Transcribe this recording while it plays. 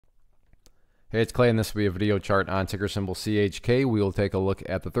Hey, it's Clay, and this will be a video chart on ticker symbol CHK. We will take a look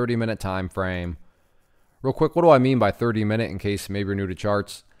at the 30-minute time frame. Real quick, what do I mean by 30-minute in case maybe you're new to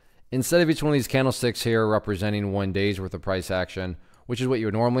charts? Instead of each one of these candlesticks here representing 1 day's worth of price action, which is what you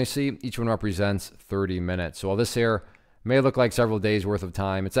would normally see, each one represents 30 minutes. So while this here may look like several days worth of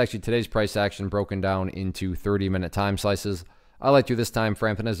time, it's actually today's price action broken down into 30-minute time slices. I like to do this time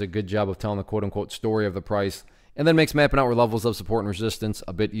frame. It does a good job of telling the quote-unquote story of the price, and then makes mapping out where levels of support and resistance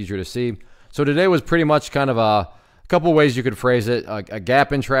a bit easier to see. So today was pretty much kind of a couple ways you could phrase it, a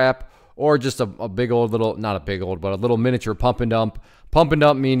gap and trap, or just a big old little, not a big old, but a little miniature pump and dump. Pump and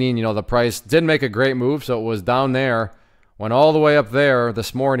dump meaning, you know, the price did make a great move, so it was down there, went all the way up there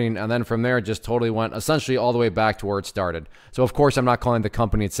this morning, and then from there it just totally went essentially all the way back to where it started. So of course I'm not calling the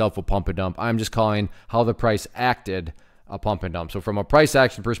company itself a pump and dump. I'm just calling how the price acted a pump and dump. So from a price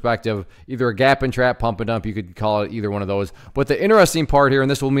action perspective, either a gap and trap, pump and dump, you could call it either one of those. But the interesting part here,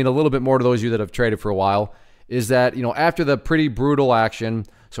 and this will mean a little bit more to those of you that have traded for a while, is that, you know, after the pretty brutal action,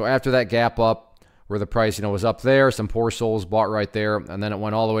 so after that gap up where the price, you know, was up there, some poor souls bought right there, and then it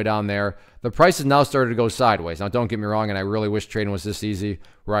went all the way down there, the price has now started to go sideways. Now, don't get me wrong, and I really wish trading was this easy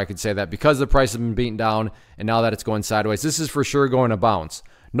where I could say that because the price has been beaten down and now that it's going sideways, this is for sure going to bounce.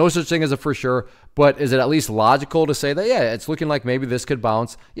 No such thing as a for sure, but is it at least logical to say that, yeah, it's looking like maybe this could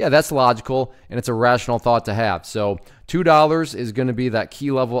bounce? Yeah, that's logical, and it's a rational thought to have. So $2 is going to be that key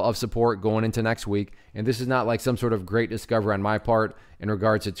level of support going into next week, and this is not like some sort of great discovery on my part in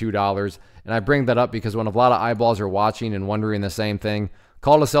regards to $2. And I bring that up because when a lot of eyeballs are watching and wondering the same thing,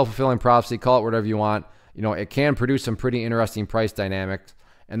 call it a self-fulfilling prophecy, call it whatever you want. You know, it can produce some pretty interesting price dynamics.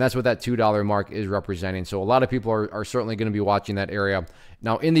 And that's what that $2 mark is representing. So a lot of people are certainly going to be watching that area.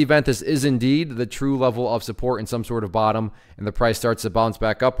 Now, in the event this is indeed the true level of support in some sort of bottom and the price starts to bounce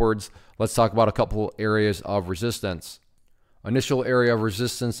back upwards, let's talk about a couple areas of resistance. Initial area of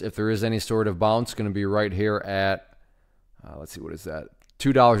resistance, if there is any sort of bounce, going to be right here at, let's see, what is that?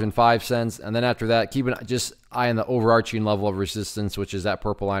 $2.05. And then after that, keep an just eye on the overarching level of resistance, which is that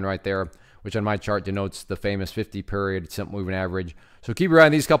purple line right there, which on my chart denotes the famous 50-period simple moving average. So keep your eye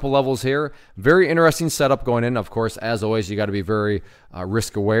on these couple levels here. Very interesting setup going in. Of course, as always, you got to be very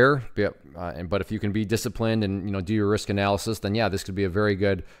risk aware. But if you can be disciplined and, you know, do your risk analysis, then yeah, this could be a very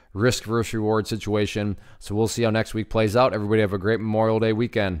good risk versus reward situation. So we'll see how next week plays out. Everybody have a great Memorial Day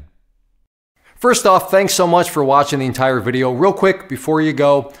weekend. First off, thanks so much for watching the entire video. Real quick, before you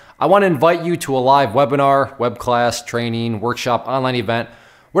go, I want to invite you to a live webinar, web class, training, workshop, online event,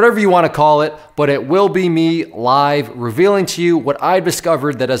 whatever you want to call it, but it will be me live revealing to you what I've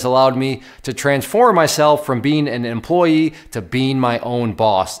discovered that has allowed me to transform myself from being an employee to being my own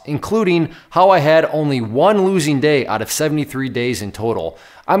boss, including how I had only one losing day out of 73 days in total.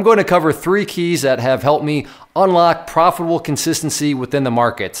 I'm going to cover 3 keys that have helped me unlock profitable consistency within the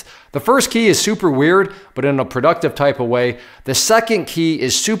markets. The first key is super weird, but in a productive type of way. The second key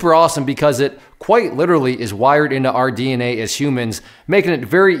is super awesome because it quite literally is wired into our DNA as humans, making it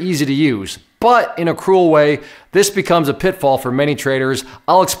very easy to use. But in a cruel way, this becomes a pitfall for many traders.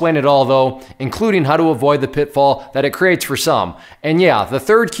 I'll explain it all though, including how to avoid the pitfall that it creates for some. And yeah, the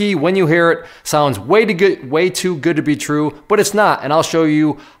third key, when you hear it, sounds way too good to be true, but it's not, and I'll show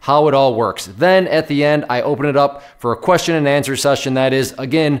you how it all works. Then at the end, I open it up for a question and answer session that is,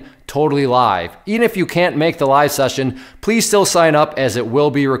 again, totally live. Even if you can't make the live session, please still sign up as it will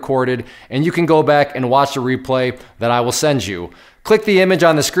be recorded, and you can go back and watch the replay that I will send you. Click the image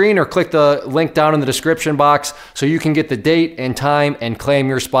on the screen or click the link down in the description box so you can get the date and time and claim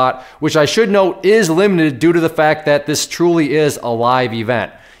your spot, which I should note is limited due to the fact that this truly is a live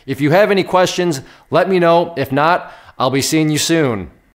event. If you have any questions, let me know. If not, I'll be seeing you soon.